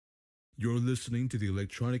You're listening to the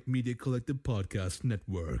Electronic Media Collective Podcast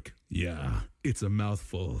Network. Yeah, it's a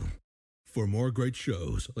mouthful. For more great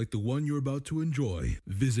shows like the one you're about to enjoy,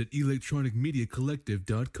 visit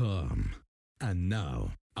electronicmediacollective.com. And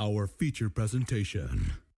now, our feature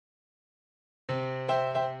presentation.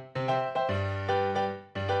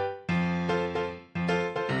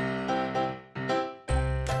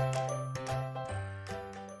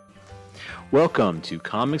 Welcome to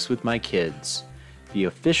Comics with My Kids, the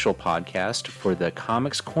official podcast for the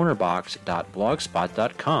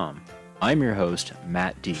comicscornerbox.blogspot.com. I'm your host,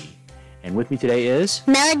 Matt D. And with me today is...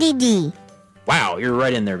 Melody D. Wow, you're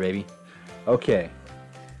right in there, baby. Okay.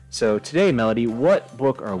 So today, Melody, what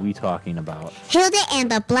book are we talking about? Hilda and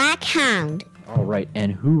the Black Hound. All right,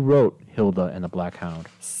 and who wrote Hilda and the Black Hound?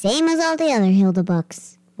 Same as all the other Hilda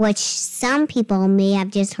books, which some people may have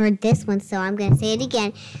just heard this one, so I'm going to say it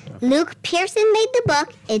again. Luke Pearson made the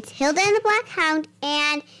book. It's Hilda and the Black Hound,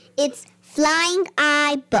 and it's Flying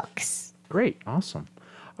Eye Books. Great, awesome.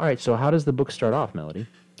 All right, so how does the book start off, Melody?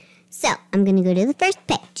 So, I'm going to go to the first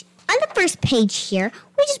page. On the first page here,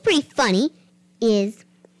 which is pretty funny, is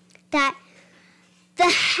that the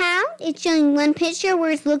hound is showing one picture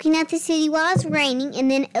where it's looking at the city while it's raining,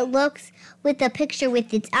 and then it looks with a picture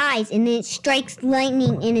with its eyes, and then it strikes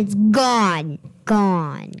lightning, and it's gone.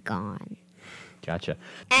 Gone. Gotcha.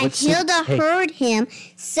 And Hilda heard him,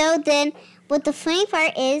 so then what the funny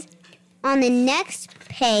part is, on the next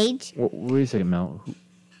page... Wait a second, Mel.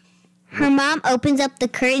 Her mom opens up the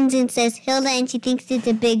curtains and says, Hilda, and she thinks it's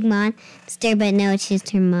a big monster, but no, it's just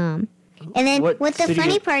her mom. And then what the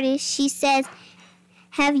funny part is, she says,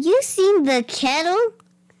 have you seen the kettle?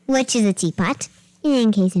 Which is a teapot,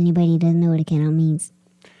 in case anybody doesn't know what a kettle means.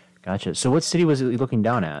 Gotcha. So what city was it looking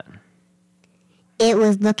down at? It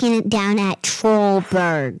was looking down at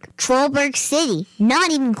Trollberg City,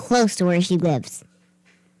 not even close to where she lives.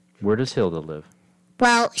 Where does Hilda live?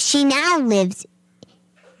 Well, she now lives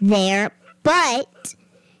there, but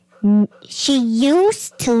she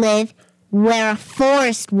used to live where a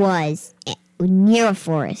forest was, near a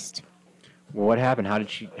forest. Well, what happened? How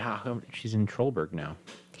come she's in Trollberg now?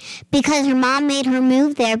 Because her mom made her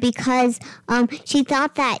move there because she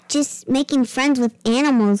thought that just making friends with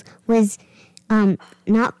animals was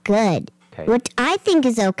not good. Okay. Which I think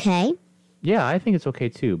is okay. Yeah, I think it's okay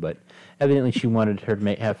too, but evidently she wanted her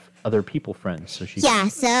to have other people friends. So she. Yeah,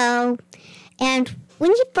 so... And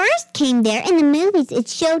when she first came there, in the movies, it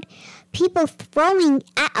showed people throwing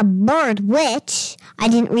at a bird, which I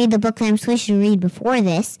didn't read the book that I'm supposed to read before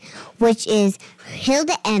this, which is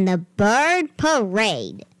Hilda and the Bird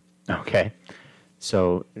Parade. Okay.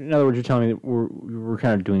 So, in other words, you're telling me that we're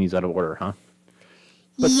kind of doing these out of order, huh?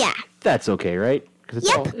 But yeah. That's okay, right?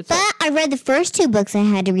 I read the first two books I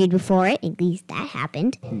had to read before it. At least that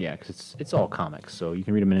happened. Yeah, because it's all comics, so you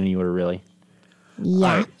can read them in any order, really.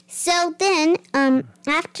 Yeah. Right. So then,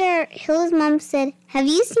 after Hilda's mom said, have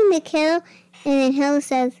you seen the kettle? And then Hilda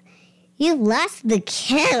says, you've lost the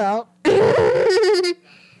kettle.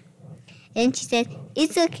 And she says,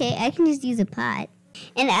 it's okay, I can just use a pot.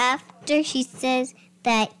 And after she says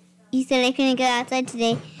that, you said I couldn't go outside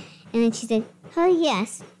today. And then she said, oh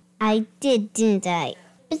yes, I did, didn't I?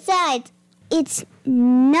 Besides, it's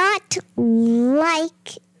not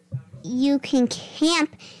like you can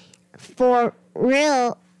camp for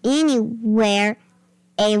real anywhere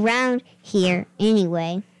around here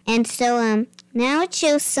anyway. And so now it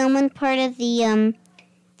shows someone part of the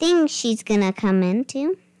thing she's gonna come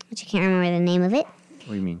into, which I can't remember the name of it. What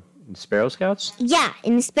do you mean? In Sparrow Scouts? Yeah,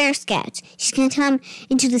 in the Sparrow Scouts. She's gonna come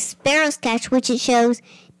into the Sparrow Scouts, which it shows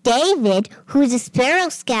David, who's a Sparrow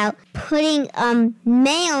Scout, putting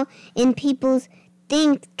mail in people's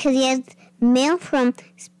things because he has mail from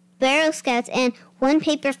Sparrow Scouts, and one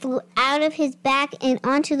paper flew out of his back and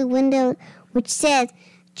onto the window, which says,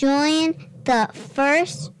 join the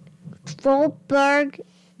first Trollberg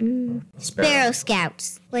Sparrow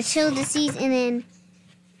Scouts, which Hilda sees, and then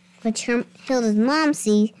which Hilda's mom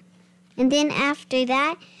sees. And then after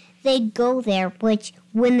that, they go there, which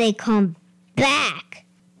when they come back,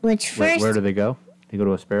 which first... Where do they go? They go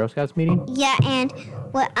to a Sparrow Scouts meeting? Yeah, and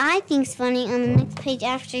what I think's funny, on the next page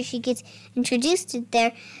after she gets introduced to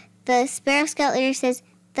there, the Sparrow Scout leader says,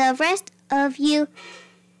 the rest of you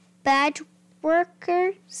badge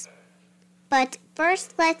workers, but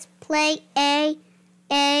first let's play a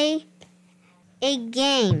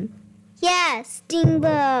game. Yeah,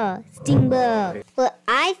 Stingball. What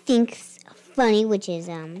I think's funny, which is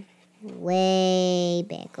way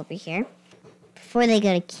back over here, before they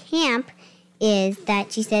go to camp, is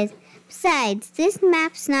that she says, besides, this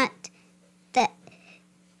map's not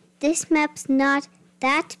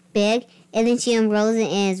that big, and then she unrolls it,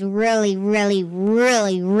 and it's really, really,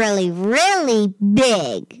 really, really, really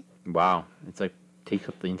big. Wow. It's like takes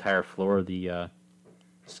up the entire floor of the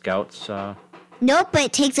Scouts. Nope, but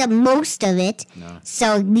it takes up most of it. No.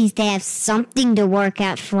 So at least they have something to work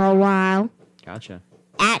at for a while. Gotcha.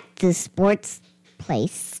 At the sports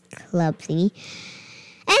place club thingy.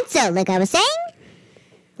 And so, like I was saying,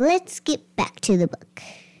 let's get back to the book.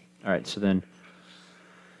 All right, so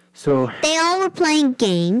they all were playing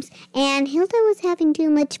games, and Hilda was having too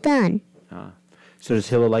much fun. So does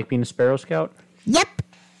Hilda like being a Sparrow Scout? Yep.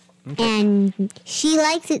 Okay. And she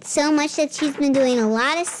likes it so much that she's been doing a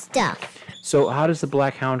lot of stuff. So how does the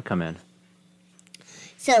Black Hound come in?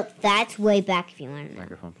 So that's way back if you want to know.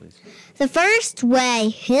 Microphone, please. The first way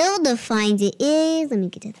Hilda finds it is... Let me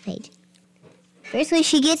get to the page. First way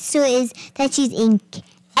she gets to it is that she's in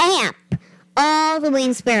camp all the way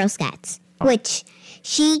in Sparrow Scouts, which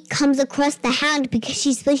she comes across the Hound because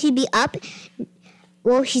she's supposed to be up.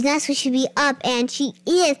 Well, she's not supposed to be up, and she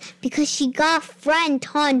is because she got friend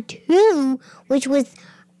Tontu, which was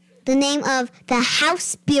the name of the house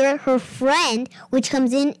spirit, her friend, which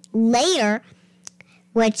comes in later,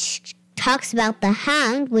 which talks about the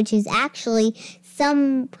Hound, which is actually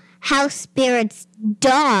some house spirit's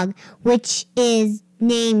dog, which is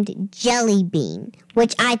named Jellybean,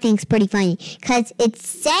 which I think is pretty funny, because it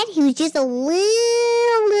said he was just a little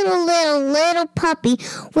puppy,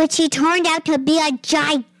 which he turned out to be a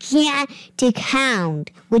gigantic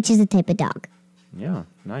hound, which is a type of dog. Yeah,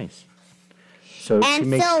 nice. So and she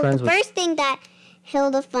makes so friends the with... first thing that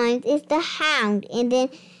Hilda finds is the Hound, and then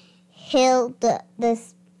Hilda, the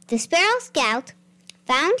Sparrow Scout,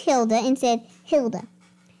 found Hilda and said, Hilda.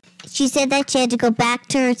 She said that she had to go back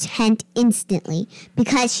to her tent instantly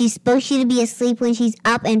because she's supposed to be asleep when she's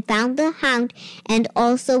up, and found the Hound, and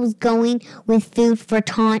also was going with food for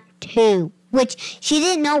Taunt too, which she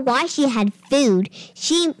didn't know why she had food.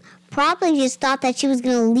 She probably just thought that she was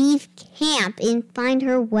going to leave camp and find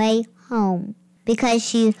her way home because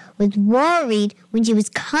she was worried when she was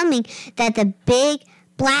coming that the big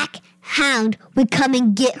Black Hound would come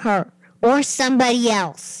and get her or somebody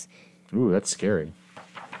else. Ooh, that's scary.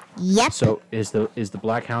 Yep. So is the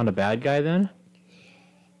Black Hound a bad guy then?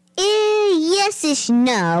 Yes-ish,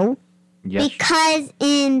 no. Yes. Because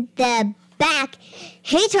in the back,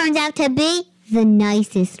 he turns out to be the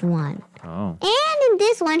nicest one. Oh. And in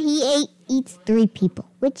this one, he eats 3 people,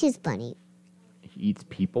 which is funny. He eats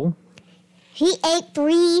people? He ate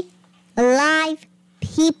 3 alive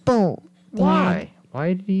people. Why?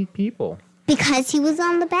 Why did he eat people? Because he was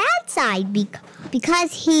on the bad side.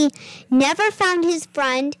 Because he never found his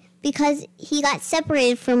friend. Because he got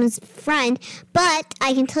separated from his friend. But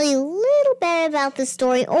I can tell you a little bit about the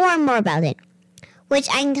story, or more about it. Which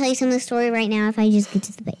I can tell you some of the story right now if I just get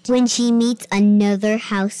to the page. When she meets another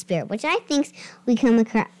house spirit, which I think I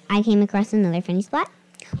came across another funny spot.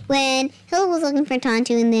 When Hilda was looking for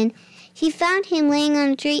Tontu, and then she found him laying on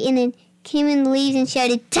a tree, and then came in the leaves and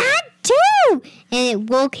shouted, Tontu! And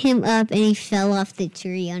it woke him up, and he fell off the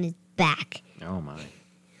tree on his back. Oh, my.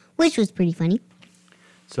 Which was pretty funny.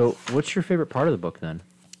 So what's your favorite part of the book, then?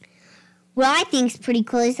 What I think is pretty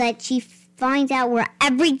cool is that she finds out where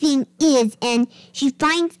everything is, and she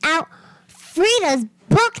finds out Frida's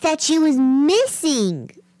book that she was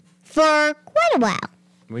missing for quite a while.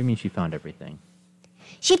 What do you mean she found everything?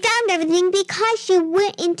 She found everything because she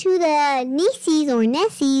went into the Nisses or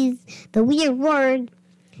Nisses. The weird word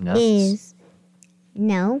is...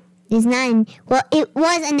 No, it's not. Well, it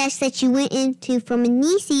was a nest that she went into from a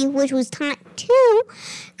Nisse, which was Taunt 2,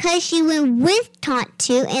 because she went with Taunt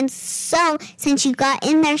 2. And so, since she got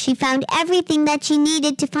in there, she found everything that she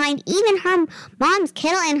needed to find even her mom's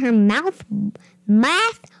kettle and her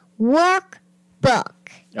math workbook.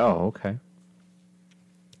 Oh, okay.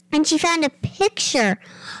 And she found a picture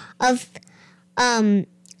of the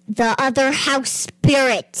other house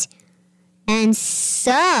spirit. And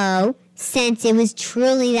so, since it was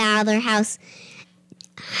truly the other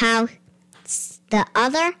the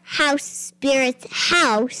other house spirit's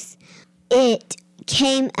house, it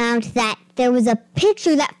came out that there was a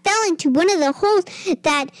picture that fell into one of the holes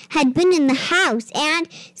that had been in the house. And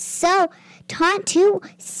so Taunt 2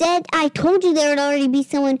 said, I told you there would already be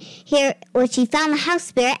someone here, or she found the house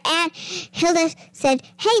spirit. And Hilda said,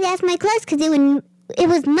 hey, that's my clothes, because it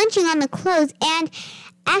was munching on the clothes. And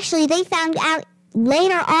actually, they found out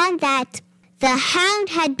later on that the Hound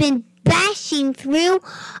had been bashing through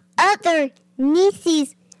other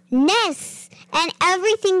Nisses' nests, and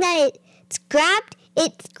everything that it's grabbed,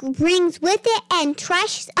 it brings with it and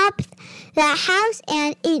trashes up the house,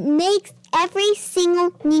 and it makes every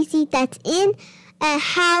single Nisse that's in a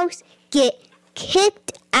house get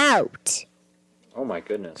kicked out. Oh, my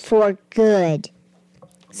goodness. For good.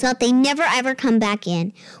 So that they never ever come back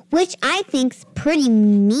in. Which I think's pretty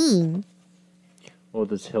mean. Well,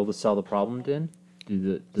 does Hilda solve the problem then?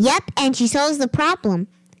 Yep, and she solves the problem.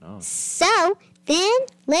 Oh. So, then,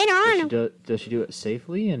 later on... Does she do it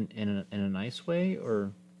safely and in a nice way,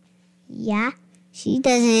 or...? Yeah, she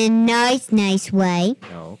does it in a nice way.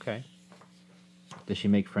 Oh, okay. Does she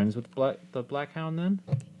make friends with the Black Hound then?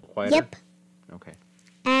 Quieter? Yep. Okay.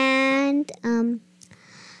 And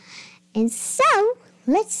so,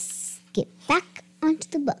 let's get back onto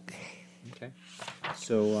the book. Okay.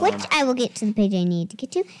 So, which I will get to the page I need to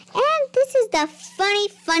get to. And this is the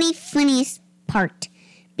funniest part.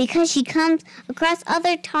 Because she comes across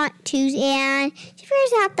other Tontus and she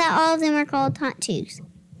figures out that all of them are called Tontus.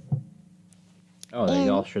 Oh, they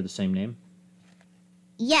all share the same name?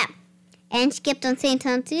 Yeah. And she kept on saying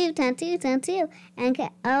Tontu. And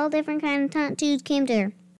all different kinds of Tontus came to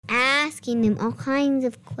her, asking them all kinds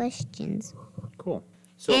of questions. Cool.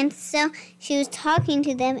 And so she was talking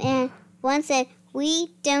to them, and one said,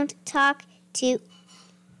 "We don't talk to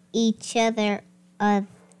each other,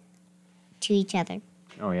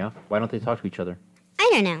 Oh, yeah? Why don't they talk to each other? I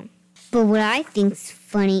don't know. But what I think's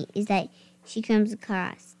funny is that she comes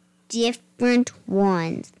across different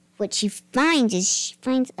ones. What she finds is she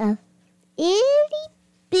finds a itty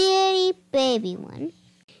bitty baby one.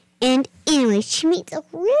 And anyway, she meets a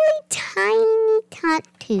really tiny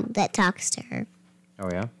Tontu that talks to her. Oh,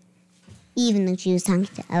 yeah? Even though she was talking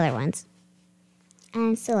to other ones.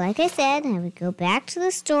 And so, like I said, I would go back to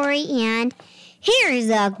the story, and here's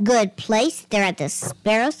a good place. They're at the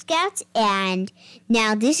Sparrow Scouts, and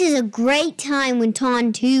now this is a great time when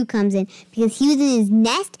Tontu comes in, because he was in his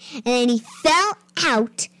nest, and then he fell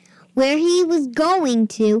out where he was going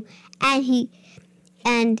to,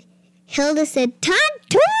 and Hilda said,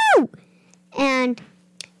 "Tontu!" And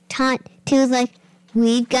Tontu was like,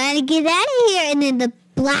 "We've got to get out of here," and then the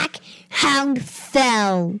Black Hound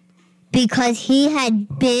fell because he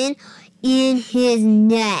had been in his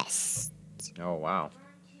nest. Oh, wow.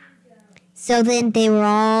 So then they were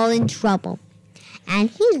all in trouble. And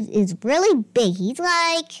he is really big. He's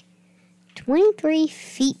like 23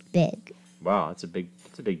 feet big. Wow, that's a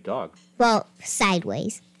big dog. Well,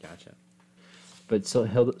 sideways. Gotcha. But so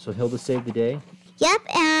Hilda saved the day? Yep,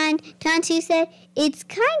 and Tontu said it's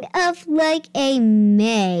kind of like a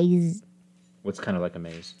maze. What's kind of like a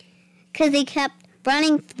maze? Because they kept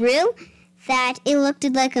running through that it looked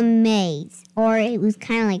like a maze. Or it was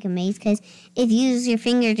kind of like a maze because if you use your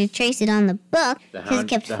finger to trace it on the book, because it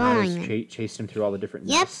kept following them. Chased him through all the different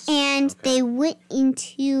Yep, nests. and they went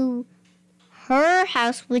into her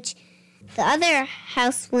house, which the other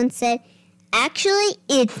house one said, "Actually,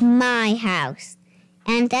 it's my house."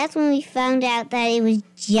 And that's when we found out that it was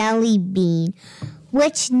Jelly Bean.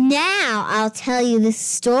 Which now I'll tell you the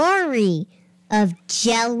story of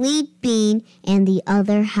Jelly Bean and the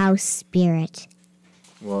other house spirit.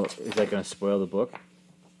 Well, is that going to spoil the book?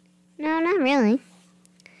 No, not really.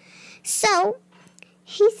 So,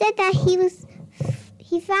 he said that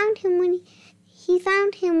he found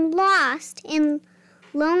him lost and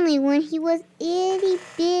lonely when he was itty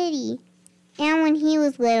bitty and when he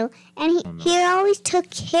was little, and he always took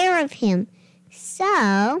care of him.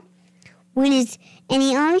 So,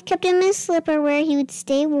 he always kept him in a slipper where he would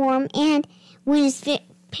stay warm, and when his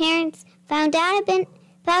parents found out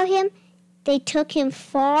about him, they took him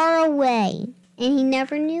far away, and he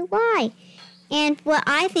never knew why. And what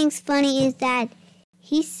I think's funny is that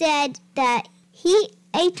he said that he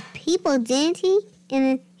ate people, didn't he? And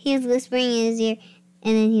then he was whispering in his ear,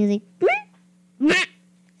 and then he was like, "Brr, brr,"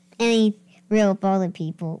 and he reeled up all the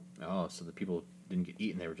people. Oh, so the people didn't get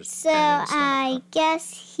eaten; they were just. So I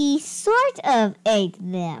guess he sort of ate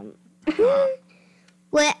them.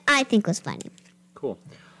 What I think was funny. Cool.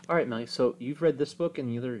 All right, Melly. So you've read this book and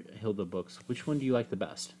the other Hilda books. Which one do you like the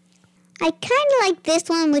best? I kind of like this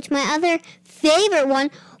one, which my other favorite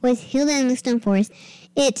one was Hilda in the Stone Forest.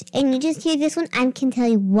 And you just hear this one, I can tell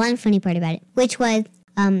you one funny part about it, which was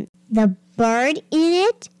the bird in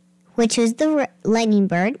it, which was the lightning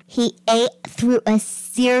bird. He ate through a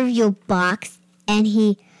cereal box, and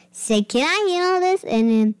he said, "Can I eat all this?" And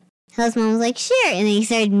then Hilda's mom was like, "Sure," and then he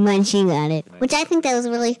started munching on it, which I think that was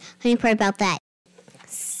a really funny part about that.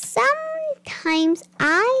 Sometimes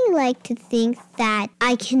I like to think that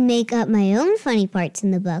I can make up my own funny parts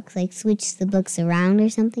in the books, like switch the books around or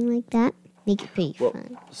something like that. Make it pretty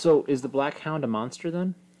fun. So is the Black Hound a monster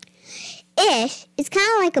then? Ish. It's kind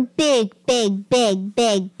of like a big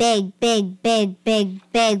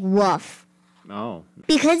wolf. Oh.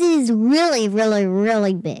 Because it is really, really,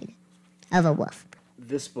 really big of a wolf.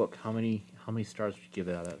 This book, how many How many stars would you give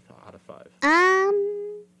it out of 5?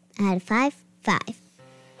 Out of 5, 5.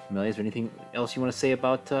 Melody, is there anything else you want to say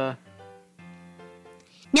about...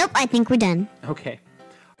 Nope, I think we're done. Okay.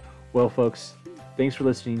 Well, folks, thanks for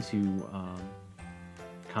listening to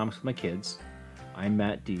Comics with My Kids. I'm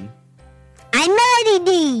Matt D. I'm Melody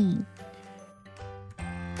D.